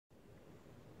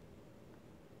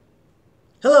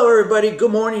Hello, everybody. Good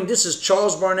morning. This is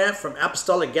Charles Barnett from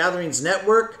Apostolic Gatherings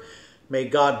Network. May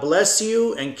God bless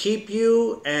you and keep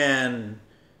you and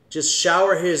just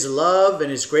shower His love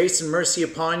and His grace and mercy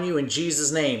upon you in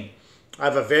Jesus' name. I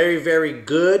have a very, very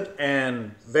good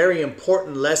and very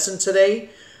important lesson today.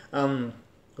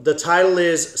 The title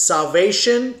is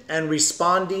Salvation and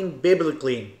Responding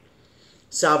Biblically.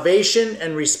 Salvation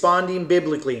and Responding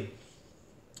Biblically.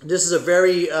 This is a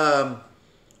very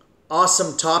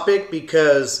awesome topic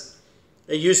because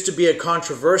it used to be a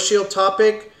controversial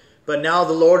topic, but now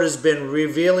the Lord has been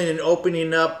revealing and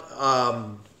opening up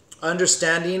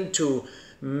understanding to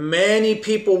many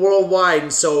people worldwide.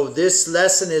 And so this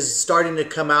lesson is starting to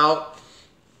come out,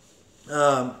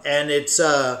 and it's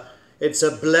a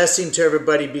blessing to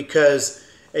everybody because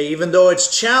even though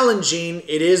it's challenging,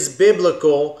 it is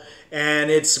biblical,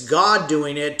 and it's God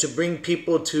doing it to bring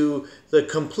people to the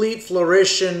complete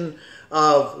flourishing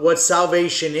of what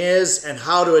salvation is and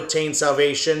how to attain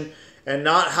salvation, and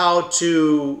not how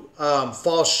to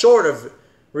fall short of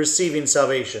receiving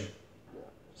salvation.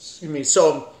 Excuse me.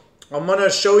 So I'm going to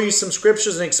show you some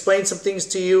scriptures and explain some things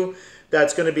to you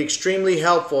that's going to be extremely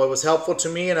helpful. It was helpful to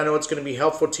me, and I know it's going to be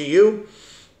helpful to you.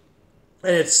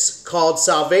 And it's called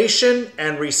Salvation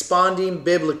and Responding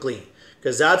Biblically,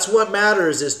 because that's what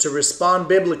matters, is to respond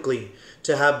biblically,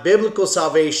 to have biblical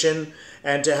salvation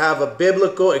and to have a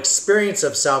biblical experience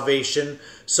of salvation,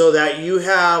 so that you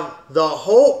have the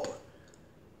hope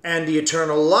and the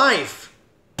eternal life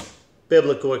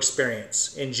biblical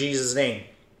experience in Jesus' name.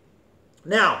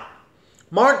 Now,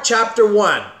 Mark chapter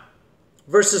 1,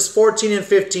 verses 14 and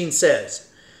 15 says,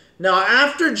 "Now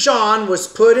after John was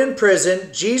put in prison,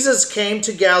 Jesus came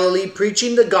to Galilee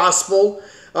preaching the gospel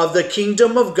of the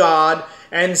kingdom of God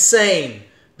and saying,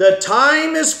 'The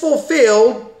time is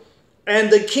fulfilled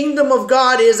and the kingdom of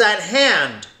God is at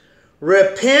hand.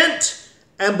 Repent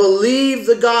and believe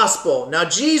the gospel.'" Now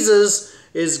Jesus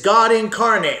is God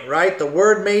incarnate, right? The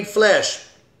Word made flesh.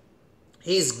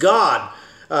 He's God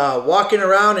walking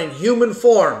around in human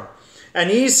form. And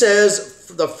he says,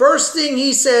 the first thing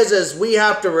he says is we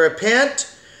have to repent,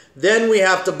 then we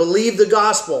have to believe the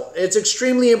gospel. It's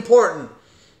extremely important.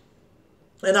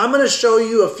 And I'm going to show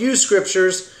you a few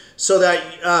scriptures so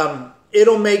that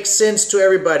it'll make sense to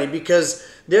everybody, because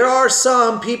there are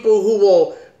some people who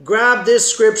will grab this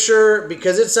scripture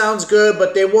because it sounds good,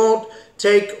 but they won't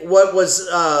take what was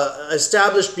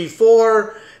established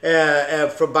before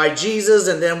by Jesus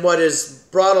and then what is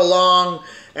brought along.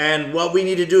 And what we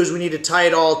need to do is we need to tie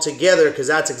it all together, because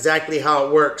that's exactly how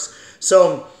it works.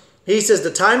 So he says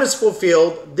the time is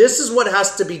fulfilled. This is what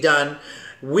has to be done.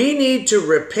 We need to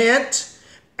repent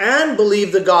and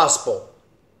believe the gospel.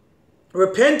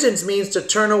 Repentance means to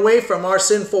turn away from our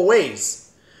sinful ways.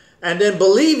 And then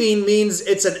believing means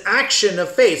it's an action of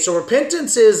faith. So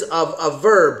repentance is a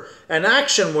verb, an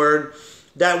action word,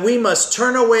 that we must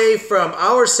turn away from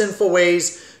our sinful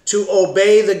ways to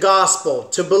obey the gospel,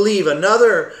 to believe.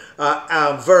 Another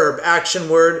verb, action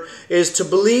word, is to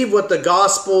believe what the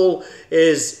gospel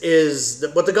is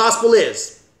what the gospel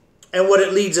is and what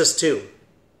it leads us to.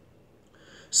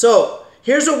 So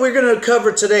here's what we're going to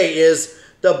cover today is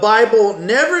the Bible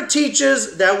never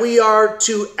teaches that we are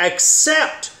to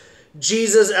accept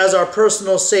Jesus as our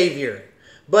personal Savior.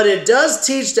 But it does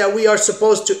teach that we are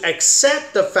supposed to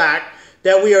accept the fact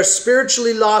that we are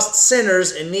spiritually lost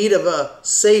sinners in need of a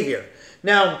Savior.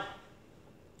 Now,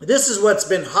 this is what's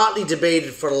been hotly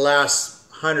debated for the last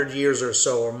 100 years or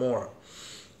so or more.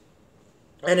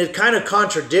 And it kind of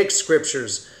contradicts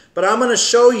scriptures. But I'm going to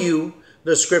show you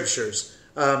the scriptures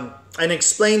and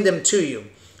explain them to you.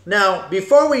 Now,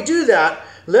 before we do that,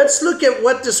 let's look at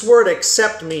what this word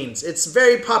accept means. It's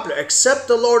very popular. Accept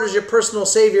the Lord as your personal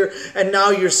Savior, and now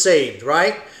you're saved,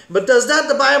 right? But does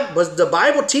the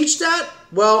Bible teach that?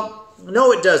 Well,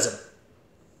 no, it doesn't.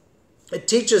 It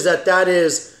teaches that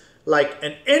is like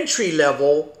an entry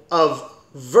level of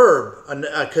verb,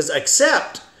 because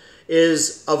accept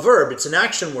is a verb. It's an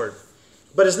action word.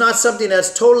 But it's not something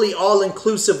that's totally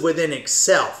all-inclusive within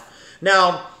itself.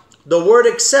 Now, the word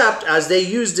accept, as they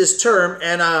use this term,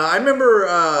 and I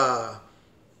remember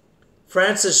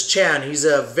Francis Chan, he's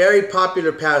a very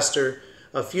popular pastor.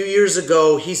 A few years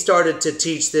ago, he started to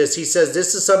teach this. He says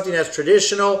this is something that's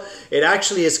traditional. It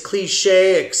actually is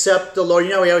cliche, accept the Lord.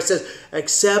 You know, he always says,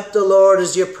 accept the Lord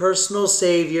as your personal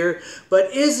Savior.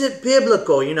 But is it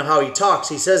biblical? You know how he talks.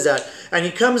 He says that. And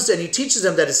he comes and he teaches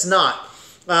them that it's not.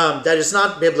 That it's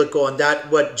not biblical, and that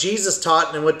what Jesus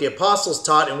taught and what the apostles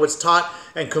taught and what's taught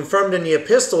and confirmed in the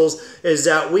epistles is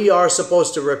that we are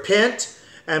supposed to repent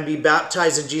and be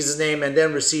baptized in Jesus' name and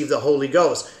then receive the Holy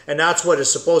Ghost. And that's what is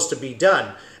supposed to be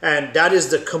done. And that is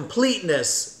the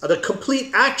completeness, the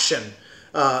complete action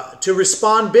to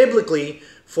respond biblically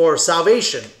for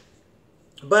salvation.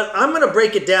 But I'm going to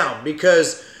break it down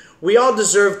because we all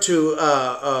deserve to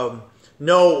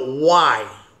know why.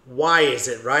 Why is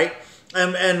it, right?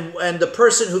 And the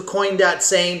person who coined that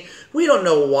saying, we don't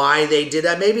know why they did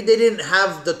that. Maybe they didn't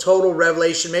have the total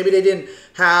revelation. Maybe they didn't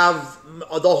have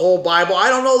the whole Bible. I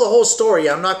don't know the whole story.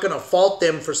 I'm not going to fault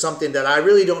them for something that I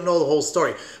really don't know the whole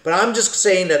story. But I'm just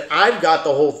saying that I've got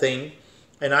the whole thing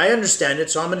and I understand it.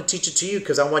 So I'm going to teach it to you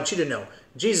because I want you to know.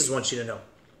 Jesus wants you to know.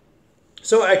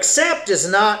 So accept is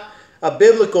not a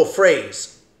biblical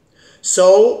phrase.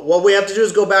 So what we have to do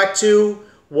is go back to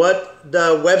what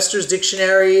the Webster's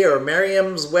Dictionary or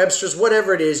Merriam-Webster's,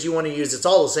 whatever it is you want to use, it's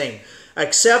all the same.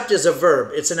 Accept is a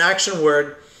verb. It's an action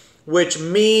word, which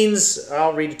means,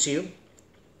 I'll read it to you.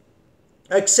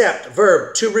 Accept,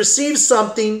 verb, to receive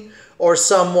something or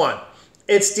someone.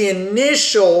 It's the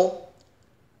initial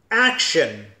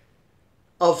action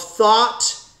of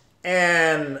thought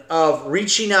and of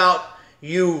reaching out,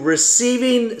 you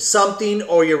receiving something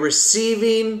or you're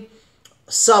receiving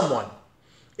someone.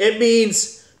 It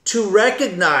means to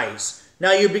recognize.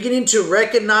 Now you're beginning to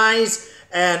recognize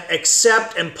and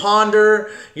accept and ponder.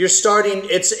 You're starting,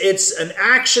 it's an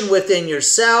action within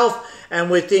yourself and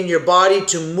within your body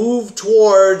to move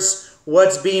towards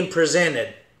what's being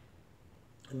presented.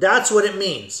 That's what it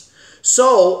means.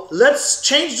 So let's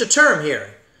change the term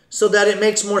here so that it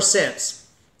makes more sense.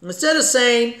 Instead of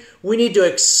saying we need to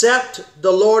accept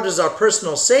the Lord as our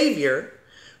personal Savior,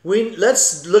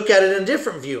 let's look at it in a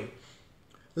different view.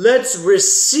 Let's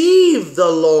receive the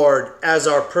Lord as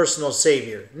our personal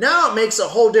Savior. Now it makes a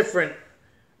whole different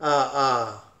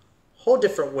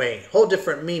way, whole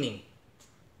different meaning.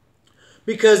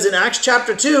 Because in Acts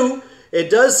chapter 2, it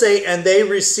does say, and they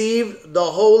received the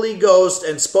Holy Ghost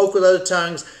and spoke with other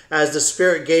tongues as the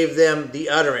Spirit gave them the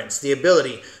utterance, the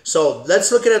ability. So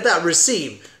let's look at that,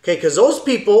 receive. Okay, because those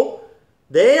people,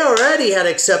 they already had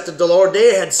accepted the Lord.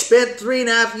 They had spent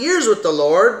 3.5 years with the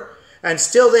Lord. And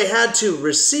still they had to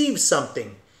receive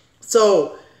something.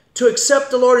 So to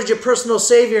accept the Lord as your personal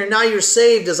Savior and now you're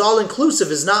saved as all-inclusive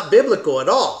is not biblical at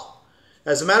all.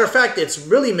 As a matter of fact, it's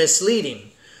really misleading.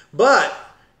 But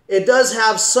it does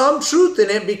have some truth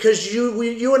in it because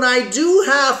you and I do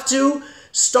have to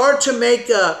start to make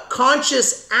a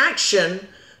conscious action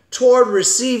toward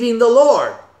receiving the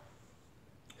Lord.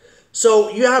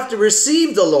 So you have to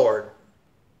receive the Lord.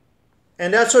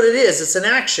 And that's what it is. It's an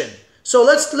action. So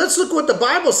let's look what the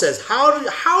Bible says.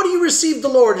 How do you receive the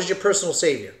Lord as your personal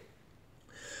Savior?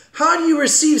 How do you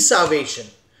receive salvation?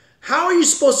 How are you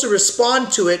supposed to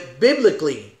respond to it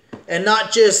biblically and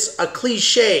not just a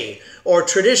cliche or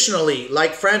traditionally,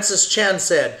 like Francis Chan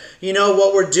said? You know,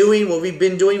 what we're doing, what we've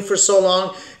been doing for so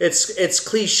long, it's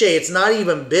cliche. It's not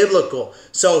even biblical.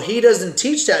 So he doesn't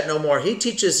teach that no more. He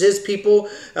teaches his people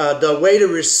the way to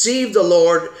receive the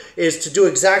Lord is to do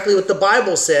exactly what the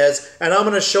Bible says. And I'm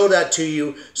going to show that to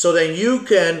you so that you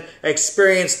can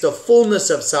experience the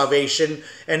fullness of salvation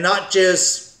and not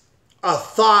just a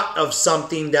thought of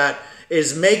something that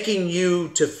is making you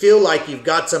to feel like you've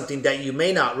got something that you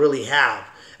may not really have.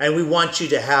 And we want you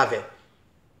to have it.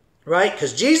 Right?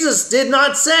 Because Jesus did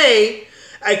not say,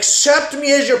 accept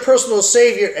me as your personal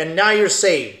Savior and now you're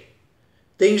saved.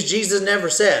 Things Jesus never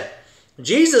said.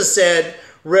 Jesus said,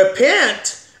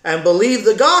 repent and believe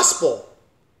the gospel.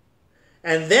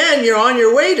 And then you're on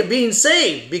your way to being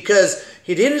saved, because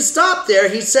he didn't stop there.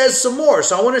 He says some more.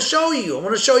 So I want to show you. I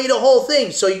want to show you the whole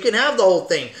thing so you can have the whole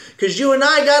thing, because you and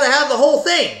I got to have the whole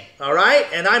thing. All right?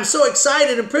 And I'm so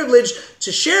excited and privileged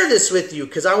to share this with you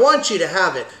because I want you to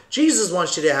have it. Jesus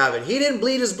wants you to have it. He didn't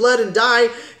bleed his blood and die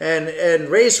and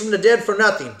raise from the dead for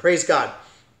nothing. Praise God.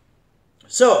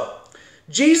 So,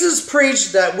 Jesus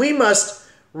preached that we must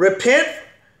repent,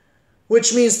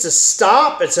 which means to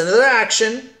stop. It's another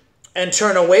action. And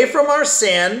turn away from our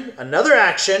sin. Another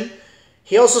action.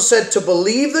 He also said to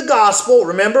believe the gospel.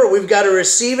 Remember, we've got to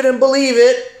receive it and believe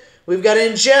it. We've got to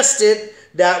ingest it.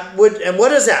 And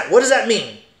what is that? What does that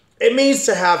mean? It means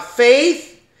to have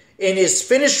faith in his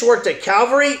finished work at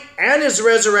Calvary and his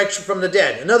resurrection from the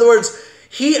dead. In other words,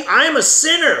 I'm a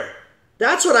sinner.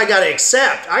 That's what I got to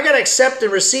accept. I got to accept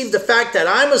and receive the fact that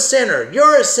I'm a sinner.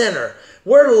 You're a sinner.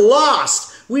 We're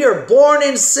lost. We are born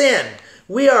in sin.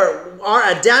 Our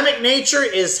Adamic nature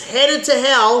is headed to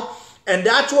hell, and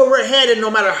that's where we're headed. No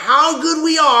matter how good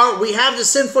we are, we have the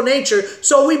sinful nature,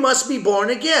 so we must be born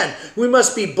again. We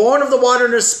must be born of the water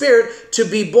and the Spirit to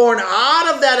be born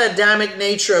out of that Adamic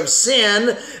nature of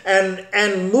sin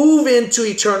and move into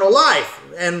eternal life.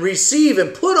 and receive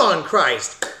and put on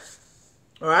Christ.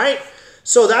 All right?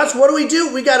 So that's what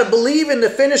do? We got to believe in the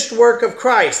finished work of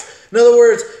Christ. In other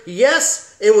words,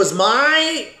 yes, it was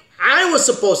I was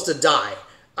supposed to die.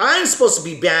 I'm supposed to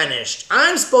be banished.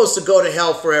 I'm supposed to go to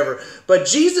hell forever. But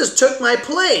Jesus took my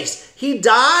place. He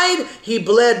died. He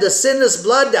bled the sinless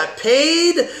blood that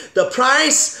paid the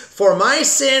price for my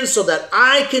sins so that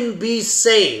I can be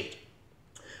saved.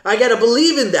 I got to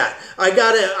believe in that. I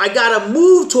got to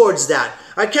move towards that.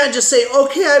 I can't just say,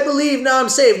 okay, I believe, now I'm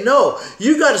saved. No,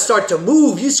 you got to start to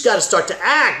move. You got to start to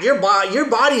act. Your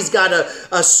body's got to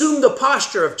assume the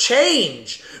posture of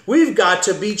change. We've got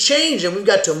to be changed, and we've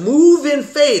got to move in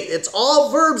faith. It's all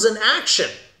verbs in action.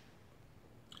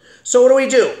 So what do we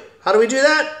do? How do we do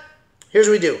that? Here's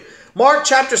what we do. Mark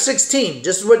chapter 16,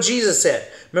 this is what Jesus said.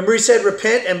 Remember, he said,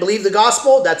 repent and believe the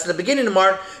gospel. That's the beginning of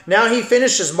Mark. Now he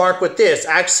finishes Mark with this.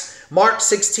 Mark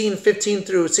 16, 15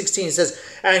 through 16 says,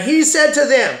 and he said to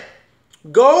them,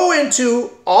 go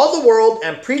into all the world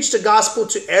and preach the gospel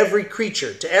to every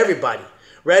creature, to everybody.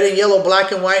 Red and yellow,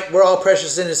 black and white, we're all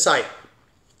precious in his sight.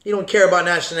 He don't care about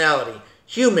nationality.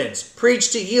 Humans,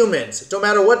 preach to humans. Don't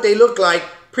matter what they look like,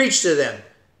 preach to them.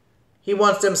 He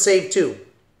wants them saved too,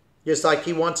 just like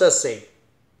he wants us saved.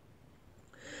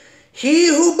 He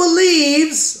who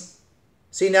believes,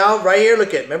 see now right here,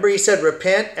 look at, remember he said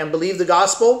repent and believe the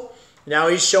gospel? Now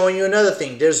he's showing you another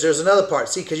thing. There's another part.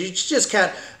 See, because you just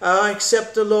can't, I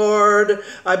accept the Lord.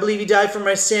 I believe he died for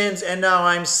my sins and now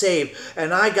I'm saved.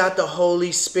 And I got the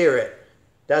Holy Spirit.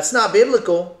 That's not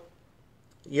biblical.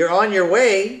 You're on your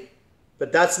way,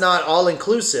 but that's not all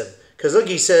inclusive. Because look,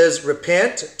 he says,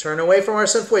 repent, turn away from our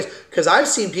sinful ways. Because I've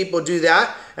seen people do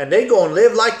that and they go and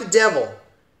live like the devil.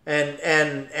 And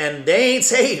they ain't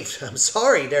saved. I'm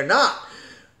sorry, they're not.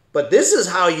 But this is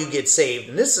how you get saved,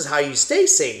 and this is how you stay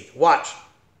saved. Watch.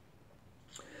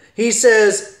 He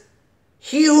says,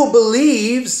 he who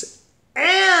believes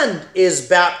and is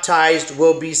baptized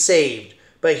will be saved,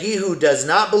 but he who does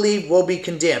not believe will be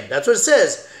condemned. That's what it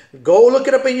says. Go look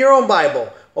it up in your own Bible.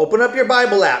 Open up your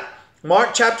Bible app.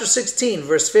 Mark chapter 16,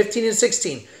 verse 15 and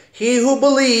 16. He who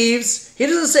believes, he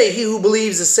doesn't say he who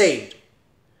believes is saved.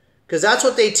 Because that's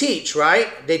what they teach,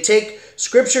 right? They take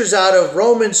scriptures out of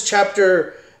Romans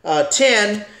chapter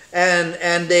 10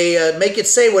 and they make it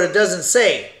say what it doesn't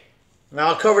say. Now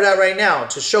I'll cover that right now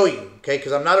to show you, okay?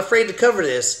 Because I'm not afraid to cover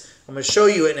this. I'm going to show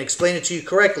you it and explain it to you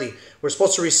correctly. We're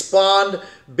supposed to respond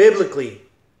biblically.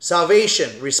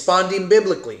 Salvation, responding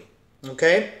biblically,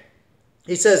 okay?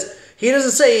 He says, he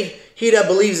doesn't say he that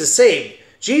believes is saved.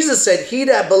 Jesus said he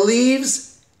that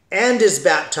believes and is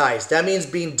baptized. That means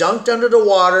being dunked under the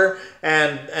water,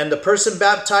 and the person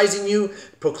baptizing you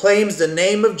proclaims the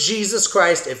name of Jesus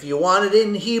Christ. If you want it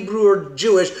in Hebrew or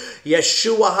Jewish,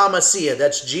 Yeshua HaMashiach.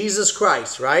 That's Jesus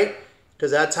Christ, right?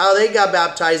 Because that's how they got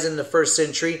baptized in the first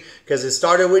century, because it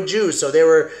started with Jews. So they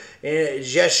were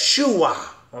Yeshua,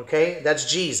 okay? That's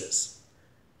Jesus.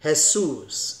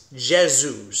 Jesus,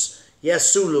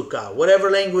 Yesuluka, whatever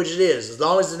language it is, as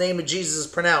long as the name of Jesus is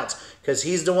pronounced, because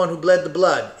he's the one who bled the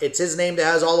blood. It's his name that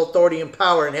has all authority and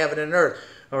power in heaven and earth.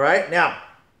 All right? Now,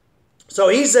 so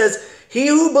he says, he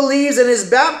who believes and is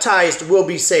baptized will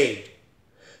be saved.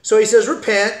 So he says,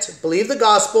 repent, believe the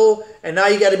gospel, and now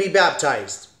you got to be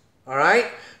baptized. All right?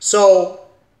 So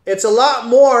it's a lot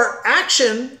more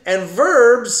action and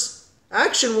verbs,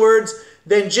 action words,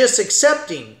 than just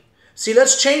accepting. See,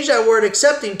 let's change that word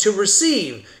accepting to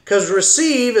receive, because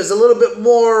receive is a little bit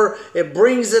more, it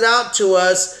brings it out to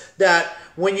us that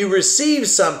when you receive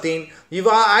something, you've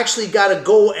actually got to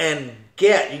go and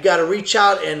get. You got to reach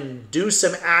out and do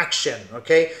some action,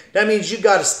 okay? That means you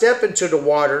got to step into the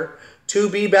water to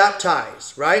be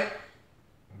baptized, right?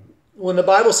 When the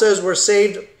Bible says we're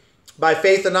saved by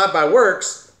faith and not by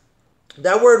works,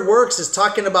 that word works is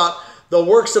talking about the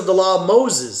works of the law of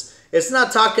Moses. It's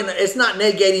not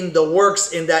negating the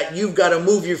works in that you've got to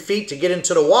move your feet to get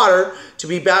into the water to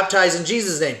be baptized in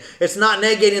Jesus' name. It's not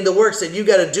negating the works that you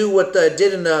got to do what they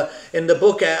did in the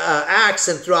book of Acts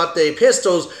and throughout the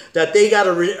epistles, that they got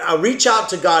to reach out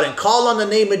to God and call on the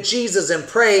name of Jesus and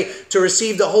pray to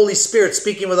receive the Holy Spirit,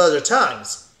 speaking with other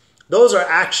tongues. Those are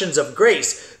actions of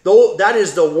grace. Though that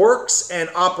is the works and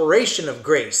operation of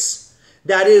grace.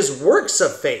 That is works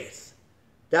of faith.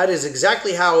 That is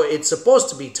exactly how it's supposed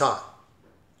to be taught.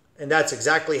 And that's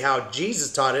exactly how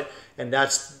Jesus taught it. And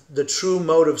that's the true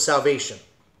mode of salvation.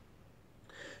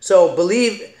 So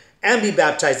believe and be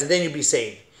baptized, and then you'll be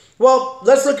saved. Well,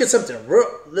 let's look at something.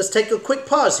 Let's take a quick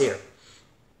pause here.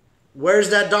 Where does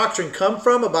that doctrine come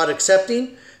from about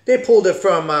accepting? They pulled it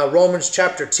from Romans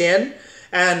chapter 10.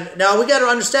 And now we got to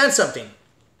understand something.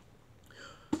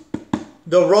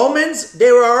 The Romans, they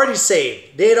were already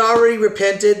saved. They had already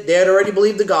repented. They had already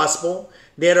believed the gospel.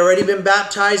 They had already been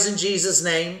baptized in Jesus'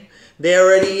 name. They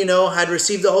already, had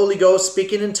received the Holy Ghost,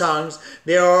 speaking in tongues.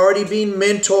 They are already being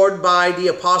mentored by the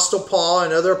Apostle Paul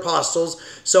and other apostles.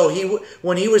 So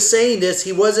when he was saying this,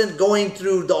 he wasn't going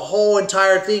through the whole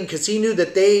entire thing, because he knew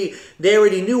that they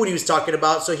already knew what he was talking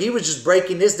about. So he was just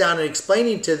breaking this down and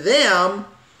explaining to them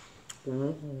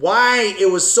why it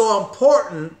was so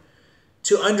important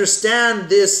to understand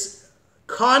this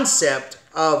concept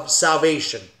of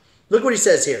salvation. Look what he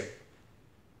says here.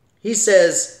 He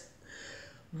says,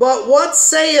 "But what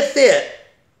saith it?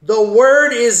 The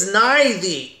word is nigh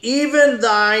thee, even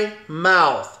thy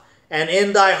mouth, and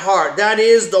in thy heart. That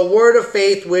is the word of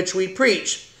faith which we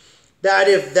preach. That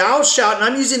if thou shalt," and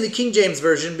I'm using the King James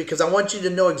Version because I want you to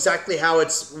know exactly how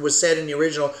it was said in the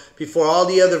original before all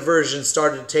the other versions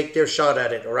started to take their shot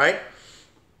at it, all right?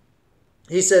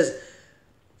 He says,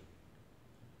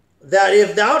 "That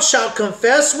if thou shalt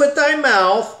confess with thy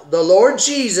mouth the Lord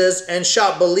Jesus, and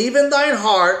shalt believe in thine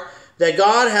heart that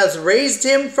God has raised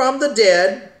him from the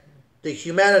dead," the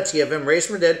humanity of him raised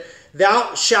from the dead,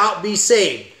 "thou shalt be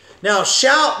saved." Now,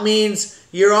 shalt means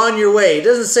you're on your way. It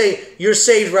doesn't say you're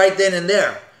saved right then and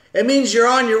there. It means you're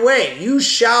on your way. You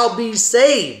shall be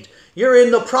saved. You're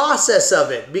in the process of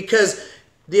it, because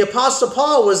the Apostle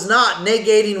Paul was not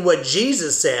negating what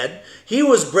Jesus said. He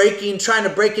was trying to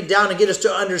break it down and get us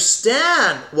to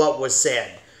understand what was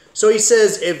said. So he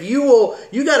says, if you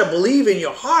got to believe in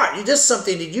your heart. This is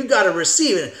something that you got to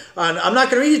receive. And I'm not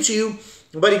going to read it to you,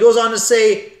 but he goes on to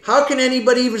say, how can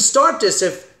anybody even start this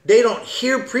if they don't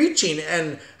hear preaching?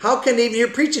 And how can they even hear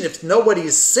preaching if nobody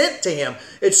is sent to him?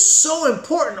 It's so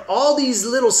important, all these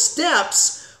little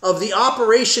steps of the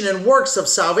operation and works of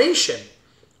salvation.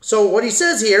 So what he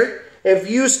says here, if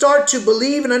you start to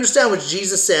believe and understand what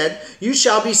Jesus said, you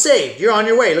shall be saved. You're on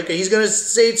your way. Look, he's going to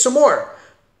say it some more.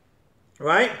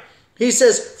 Right? He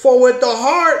says, "For with the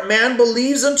heart man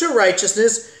believes unto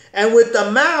righteousness, and with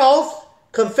the mouth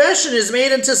confession is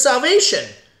made unto salvation."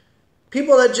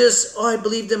 People that just, I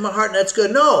believed in my heart and that's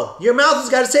good. No, your mouth has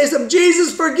got to say something.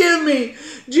 Jesus, forgive me.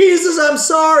 Jesus, I'm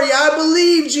sorry. I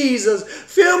believe, Jesus.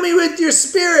 Fill me with your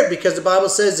spirit. Because the Bible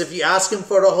says if you ask him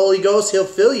for the Holy Ghost, he'll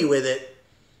fill you with it.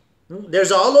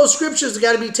 There's all those scriptures that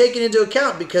got to be taken into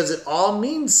account because it all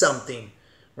means something.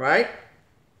 Right?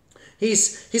 He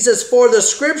says, "For the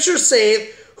scripture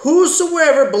saith,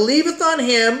 whosoever believeth on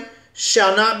him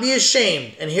shall not be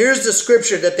ashamed." And here's the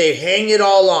scripture that they hang it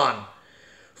all on.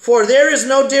 "For there is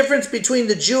no difference between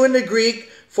the Jew and the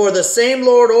Greek, for the same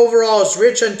Lord over all is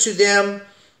rich unto them,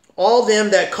 all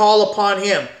them that call upon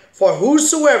him. For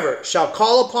whosoever shall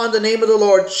call upon the name of the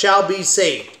Lord shall be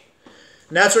saved."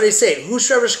 And that's what they say.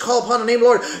 Whosoever shall call upon the name of the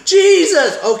Lord,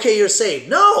 Jesus, okay, you're saved.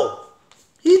 No.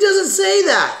 He doesn't say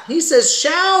that. He says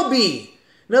shall be.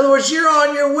 In other words, you're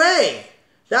on your way.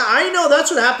 Now, I know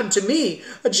that's what happened to me.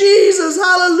 Jesus,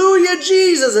 hallelujah,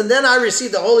 Jesus. And then I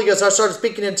received the Holy Ghost. I started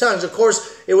speaking in tongues. Of course,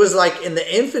 it was like in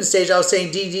the infant stage, I was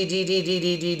saying D, D, D, D, D,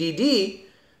 D, D, D, D.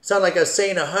 Sounded like I was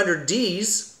saying 100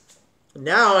 Ds.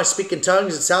 Now I speak in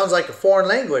tongues. It sounds like a foreign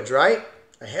language, right?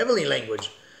 A heavenly language.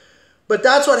 But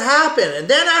that's what happened. And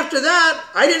then after that,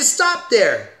 I didn't stop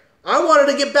there. I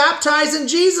wanted to get baptized in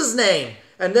Jesus' name.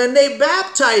 And then they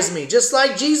baptized me. Just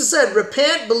like Jesus said,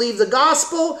 repent, believe the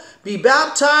gospel, be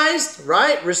baptized,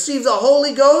 right? Receive the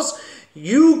Holy Ghost.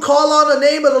 You call on the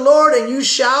name of the Lord and you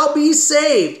shall be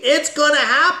saved. It's going to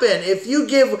happen if you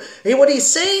give. What he's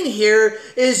saying here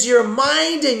is your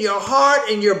mind and your heart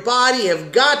and your body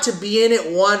have got to be in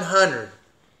it 100.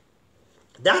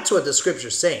 That's what the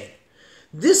scripture's saying.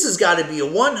 This has got to be a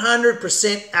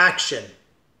 100% action.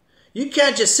 You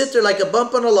can't just sit there like a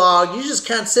bump on a log. You just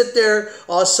can't sit there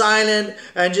all silent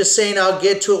and just saying, I'll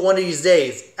get to it one of these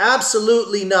days.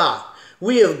 Absolutely not.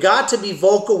 We have got to be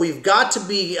vocal. We've got to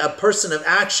be a person of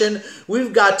action.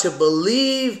 We've got to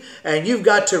believe and you've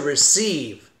got to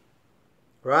receive.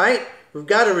 Right? We've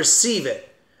got to receive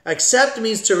it. Accept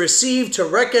means to receive, to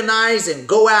recognize, and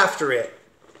go after it.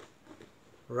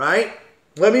 Right?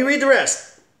 Let me read the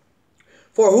rest.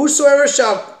 For whosoever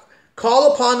shall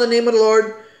call upon the name of the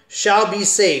Lord shall be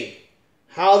saved.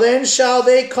 How then shall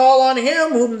they call on him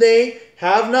whom they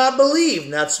have not believed?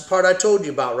 And that's the part I told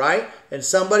you about, right? And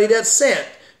somebody that's sent.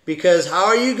 Because how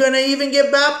are you going to even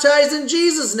get baptized in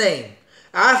Jesus' name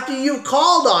after you've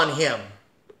called on him?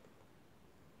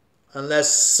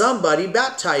 Unless somebody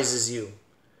baptizes you.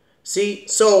 See,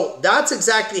 so that's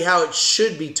exactly how it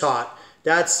should be taught.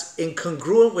 That's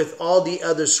incongruent with all the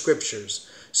other scriptures.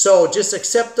 So just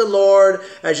accept the Lord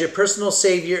as your personal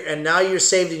Savior, and now you're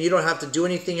saved and you don't have to do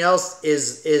anything else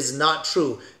is not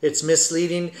true. It's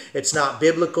misleading. It's not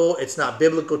biblical. It's not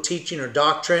biblical teaching or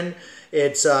doctrine.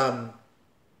 It's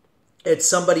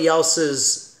somebody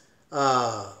else's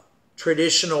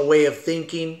traditional way of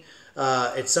thinking.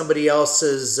 It's somebody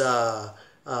else's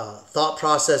thought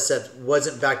process that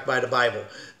wasn't backed by the Bible.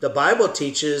 The Bible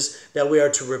teaches that we are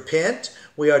to repent,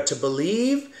 we are to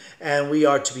believe, and we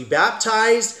are to be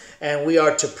baptized, and we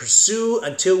are to pursue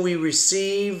until we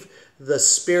receive the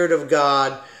Spirit of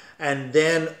God and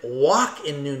then walk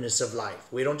in newness of life.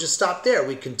 We don't just stop there.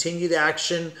 We continue the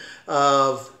action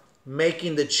of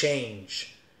making the change.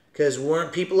 Because we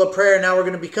weren't people of prayer, now we're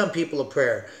going to become people of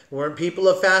prayer. We weren't people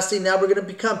of fasting, now we're going to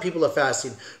become people of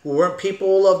fasting. We weren't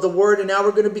people of the Word, and now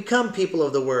we're going to become people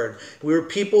of the Word. We were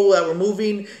people that were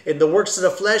moving in the works of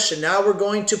the flesh, and now we're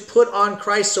going to put on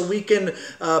Christ so we can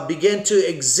begin to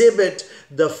exhibit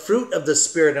the fruit of the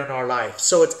Spirit in our life.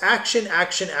 So it's action,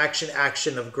 action, action,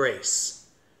 action of grace.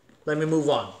 Let me move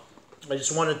on. I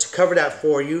just wanted to cover that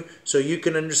for you so you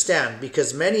can understand,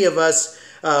 because many of us,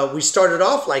 we started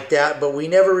off like that, but we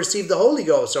never received the Holy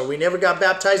Ghost, or we never got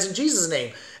baptized in Jesus'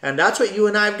 name. And that's what you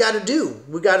and I have got to do.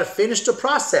 We got to finish the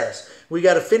process. We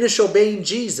got to finish obeying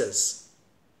Jesus.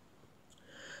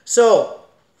 So,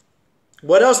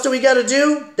 what else do we got to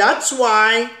do? That's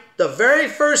why the very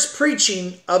first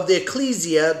preaching of the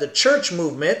ecclesia, the church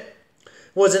movement,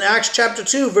 was in Acts chapter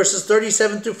 2, verses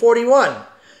 37 through 41.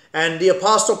 And the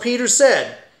Apostle Peter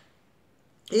said,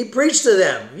 he preached to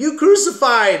them, you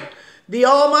crucified the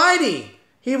Almighty.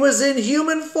 He was in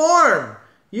human form.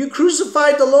 You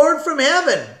crucified the Lord from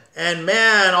heaven. And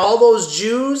man, all those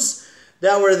Jews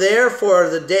that were there for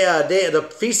the the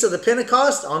feast of the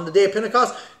Pentecost, on the day of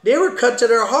Pentecost, they were cut to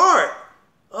their heart.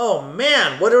 Oh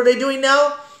man, what are they doing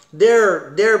now?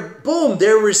 They're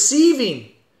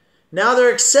receiving. Now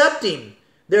they're accepting.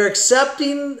 They're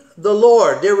accepting the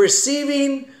Lord. They're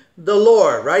receiving the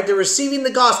Lord, right? They're receiving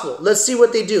the gospel. Let's see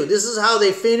what they do. This is how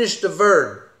they finish the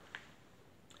verb.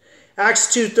 Acts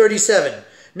 2:37.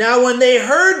 Now when they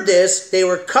heard this, they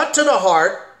were cut to the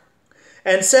heart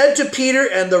and said to Peter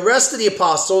and the rest of the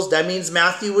apostles, that means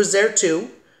Matthew was there too,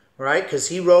 right? Because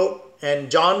he wrote,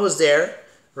 and John was there,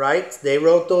 right? They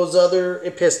wrote those other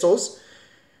epistles.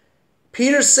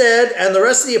 Peter said, and the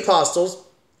rest of the apostles,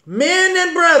 men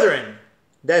and brethren,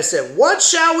 they said, what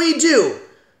shall we do?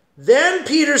 Then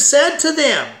Peter said to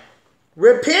them,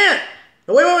 repent.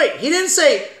 Wait. He didn't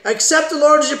say, accept the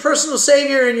Lord as your personal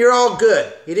Savior and you're all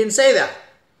good. He didn't say that.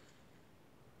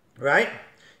 Right?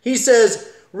 He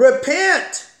says,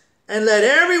 repent and let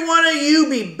every one of you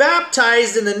be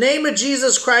baptized in the name of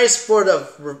Jesus Christ for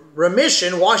the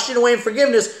remission, washing away and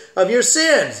forgiveness of your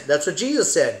sins. That's what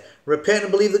Jesus said. Repent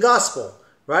and believe the gospel.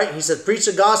 Right? He said, preach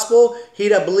the gospel. He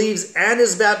that believes and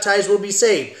is baptized will be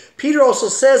saved. Peter also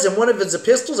says in one of his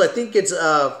epistles, I think it's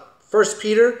 1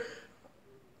 Peter,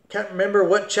 can't remember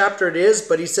what chapter it is,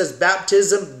 but he says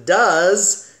baptism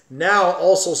does now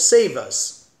also save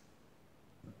us.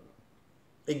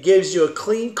 It gives you a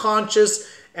clean conscience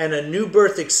and a new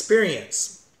birth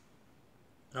experience.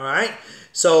 All right?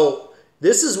 So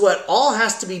this is what all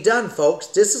has to be done, folks.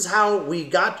 This is what we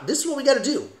got to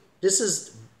do. This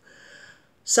is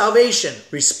salvation,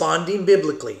 responding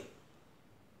biblically.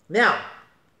 Now,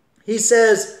 he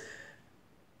says,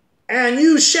 and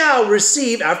you shall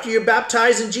receive, after you're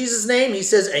baptized in Jesus' name, he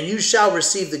says, and you shall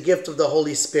receive the gift of the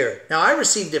Holy Spirit. Now, I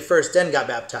received it first, then got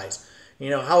baptized.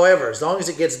 However, as long as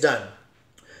it gets done.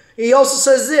 He also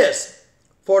says this,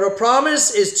 for the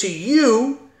promise is to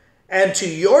you and to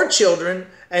your children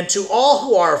and to all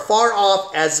who are far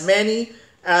off, as many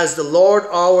as the Lord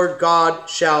our God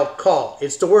shall call.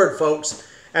 It's the word, folks.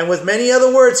 And with many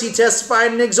other words, he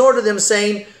testified and exhorted them,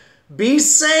 saying, be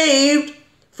saved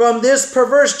from this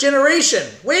perverse generation.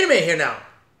 Wait a minute here now.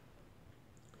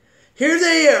 Here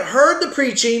they heard the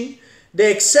preaching.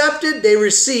 They accepted. They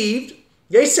received.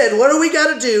 They said, what do we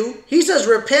got to do? He says,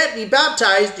 repent, be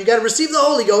baptized. You got to receive the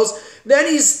Holy Ghost. Then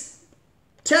he's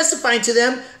testifying to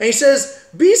them. And he says,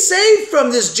 be saved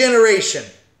from this generation.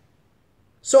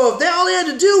 So if all they had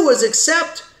to do was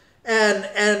accept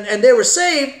and they were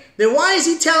saved, then why is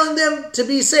he telling them to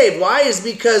be saved? Why? Is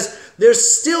because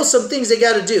there's still some things they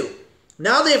got to do.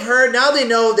 Now they've heard, now they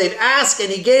know, they've asked, and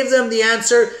he gave them the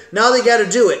answer. Now they got to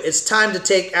do it. It's time to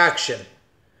take action.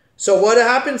 So what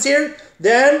happens here?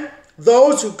 Then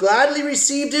those who gladly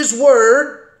received his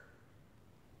word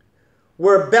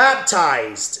were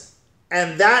baptized.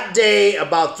 And that day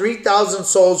about 3,000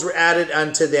 souls were added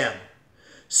unto them.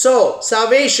 So,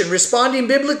 salvation, responding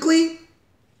biblically.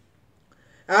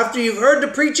 After you've heard the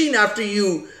preaching, after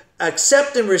you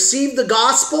accept and receive the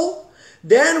gospel.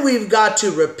 Then we've got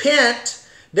to repent.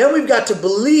 Then we've got to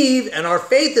believe, and our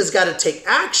faith has got to take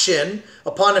action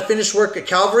upon the finished work at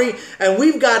Calvary. And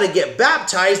we've got to get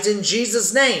baptized in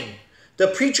Jesus' name. The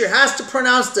preacher has to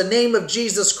pronounce the name of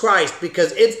Jesus Christ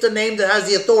because it's the name that has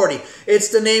the authority. It's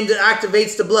the name that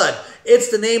activates the blood. It's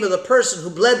the name of the person who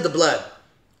bled the blood.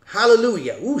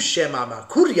 Hallelujah. Ooh, Shema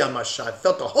Kuria Masha. I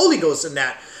felt the Holy Ghost in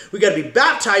that. We got to be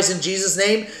baptized in Jesus'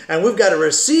 name, and we've got to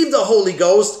receive the Holy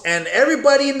Ghost. And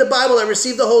everybody in the Bible that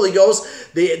received the Holy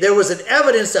Ghost, there was an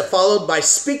evidence that followed by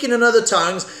speaking in other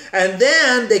tongues, and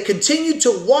then they continued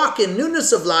to walk in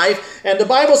newness of life. And the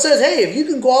Bible says, hey, if you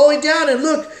can go all the way down and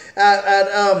look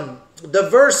at the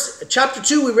verse, chapter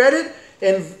 2, we read it,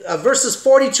 in verses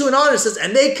 42 and on, it says,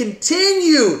 and they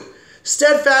continued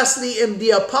steadfastly in the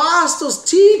apostles'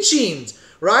 teachings,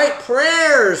 right?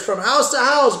 Prayers from house to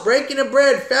house, breaking of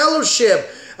bread, fellowship.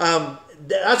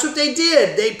 That's what they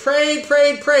did. They prayed.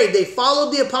 They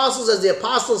followed the apostles as the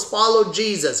apostles followed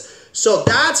Jesus. So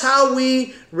that's how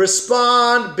we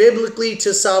respond biblically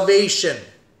to salvation.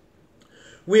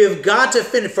 We have got to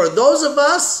finish. For those of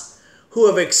us who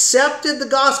have accepted the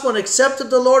gospel and accepted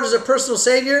the Lord as a personal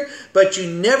Savior, but you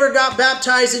never got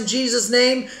baptized in Jesus'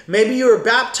 name. Maybe you were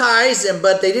baptized,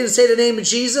 but they didn't say the name of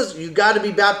Jesus. You got to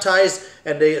be baptized,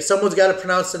 and someone's got to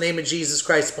pronounce the name of Jesus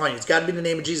Christ upon you. It's got to be the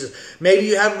name of Jesus. Maybe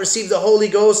you haven't received the Holy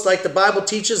Ghost like the Bible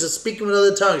teaches, and speaking with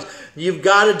other tongues. You've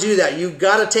got to do that. You've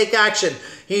got to take action.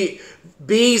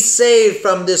 Be saved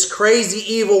from this crazy,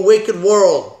 evil, wicked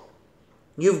world.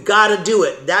 You've got to do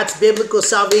it. That's biblical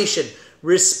salvation.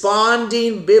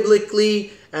 Responding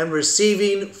biblically and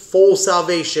receiving full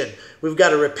salvation. We've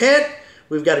got to repent,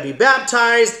 we've got to be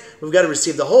baptized, we've got to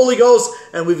receive the Holy Ghost,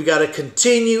 and we've got to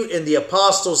continue in the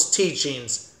apostles'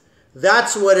 teachings.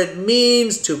 That's what it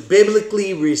means to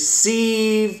biblically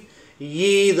receive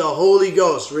ye the Holy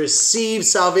Ghost. Receive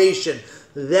salvation.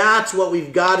 That's what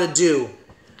we've got to do.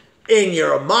 In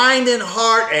your mind and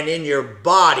heart and in your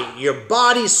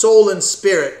body, soul, and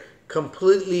spirit,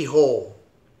 completely whole.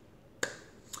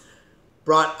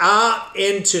 Brought out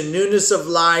into newness of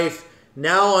life,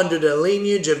 now under the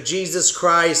lineage of Jesus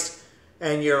Christ,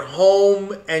 and your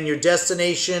home and your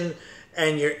destination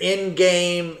and your end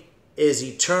game is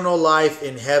eternal life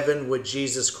in heaven with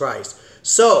Jesus Christ.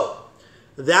 So,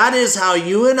 that is how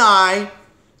you and I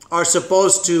are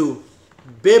supposed to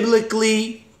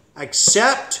biblically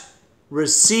accept,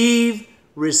 receive,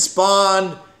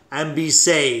 respond, and be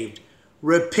saved.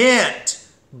 Repent,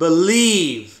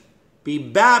 believe, be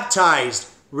baptized,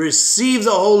 receive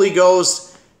the Holy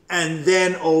Ghost, and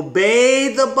then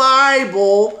obey the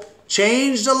Bible,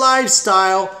 change the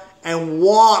lifestyle, and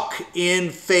walk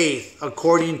in faith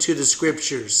according to the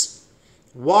Scriptures.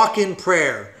 Walk in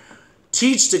prayer.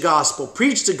 Teach the gospel.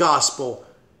 Preach the gospel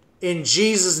in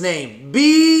Jesus' name.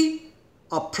 Be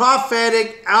a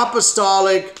prophetic,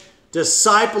 apostolic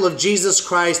disciple of Jesus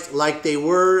Christ like they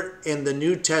were in the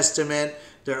New Testament,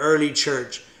 the early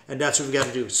church. And that's what we've got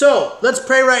to do. So let's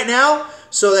pray right now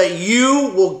so that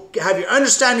you will have your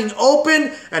understanding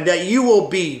open and that you will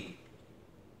be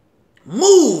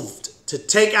moved to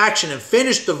take action and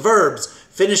finish the verbs,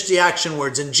 finish the action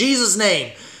words. In Jesus'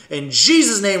 name,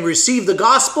 receive the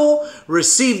gospel,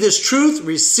 receive this truth,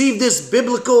 receive this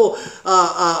biblical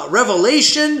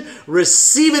revelation,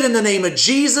 receive it in the name of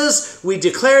Jesus. We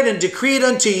declare it and decree it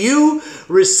unto you.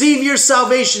 Receive your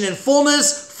salvation in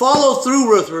fullness. Follow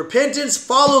through with repentance.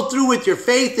 Follow through with your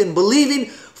faith and believing.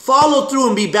 Follow through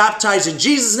and be baptized in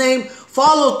Jesus' name.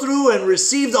 Follow through and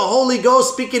receive the Holy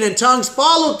Ghost, speaking in tongues.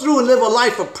 Follow through and live a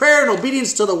life of prayer and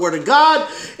obedience to the Word of God.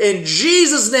 In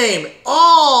Jesus' name,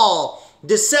 all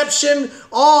deception,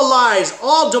 all lies,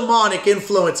 all demonic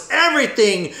influence,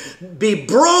 everything be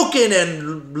broken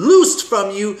and loosed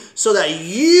from you so that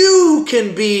you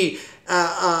can be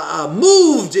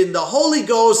moved in the Holy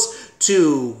Ghost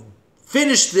to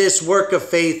finish this work of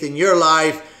faith in your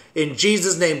life. In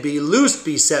Jesus' name, be loosed,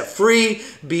 be set free,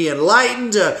 be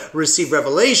enlightened, receive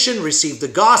revelation, receive the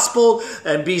gospel,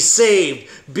 and be saved.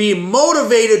 Be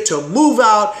motivated to move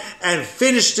out and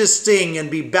finish this thing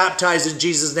and be baptized in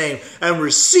Jesus' name and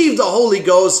receive the Holy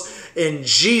Ghost. In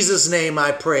Jesus' name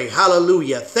I pray.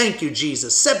 Hallelujah. Thank you,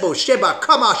 Jesus. Sebo Sheba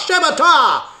Kama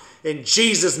Shebata. In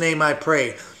Jesus' name I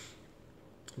pray.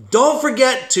 Don't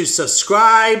forget to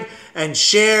subscribe and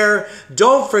share.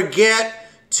 Don't forget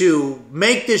to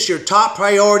make this your top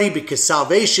priority because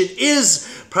salvation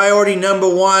is priority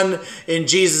number one in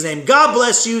Jesus' name. God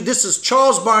bless you. This is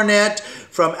Charles Barnett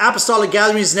from Apostolic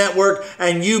Gatherings Network,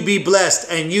 and you be blessed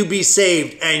and you be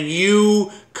saved and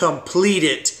you complete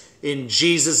it in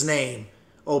Jesus' name.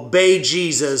 Obey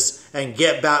Jesus and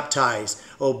get baptized.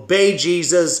 obey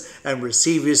Jesus, and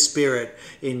receive his Spirit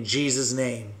in Jesus'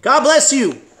 name. God bless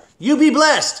you. You be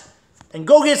blessed. And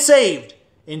go get saved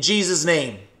in Jesus'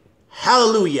 name.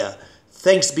 Hallelujah.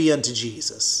 Thanks be unto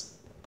Jesus.